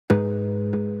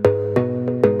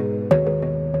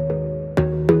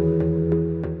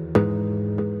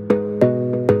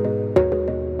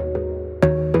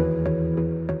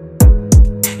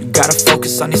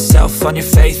on yourself, on your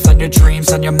faith, on your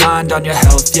dreams, on your mind, on your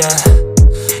health, yeah.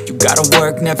 You gotta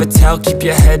work, never tell, keep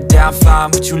your head down,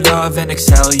 find what you love and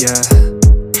excel, yeah.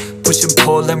 Push and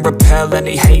pull and repel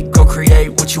any hate, go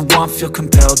create what you want, feel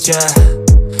compelled, yeah.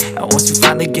 And once you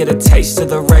finally get a taste of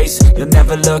the race, you'll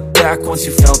never look back once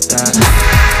you felt that.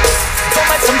 Don't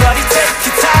let somebody take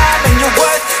your time and your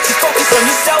worth, just focus on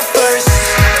yourself first.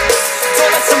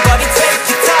 Don't let somebody take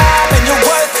your time and your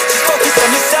worth, just focus on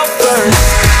yourself first.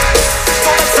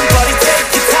 Don't let somebody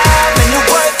take your time and your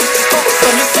worth, just focus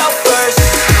on yourself first.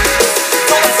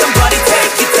 Don't let somebody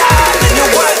take your time and your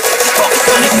worth, just focus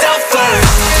on yourself first.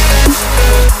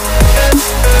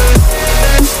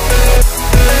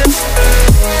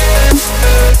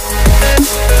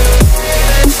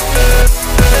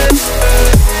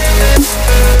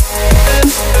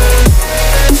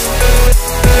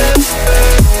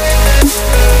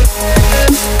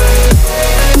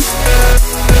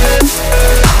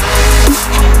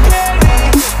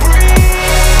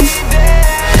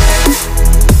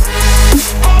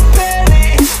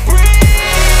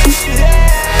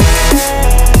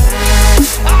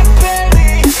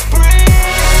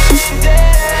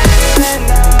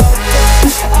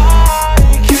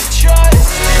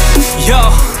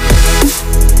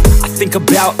 Think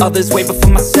about others way before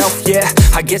myself, yeah.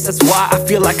 I guess that's why I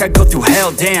feel like I go through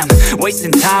hell, damn.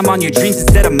 Wasting time on your dreams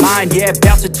instead of mine, yeah.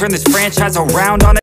 About to turn this franchise around on it.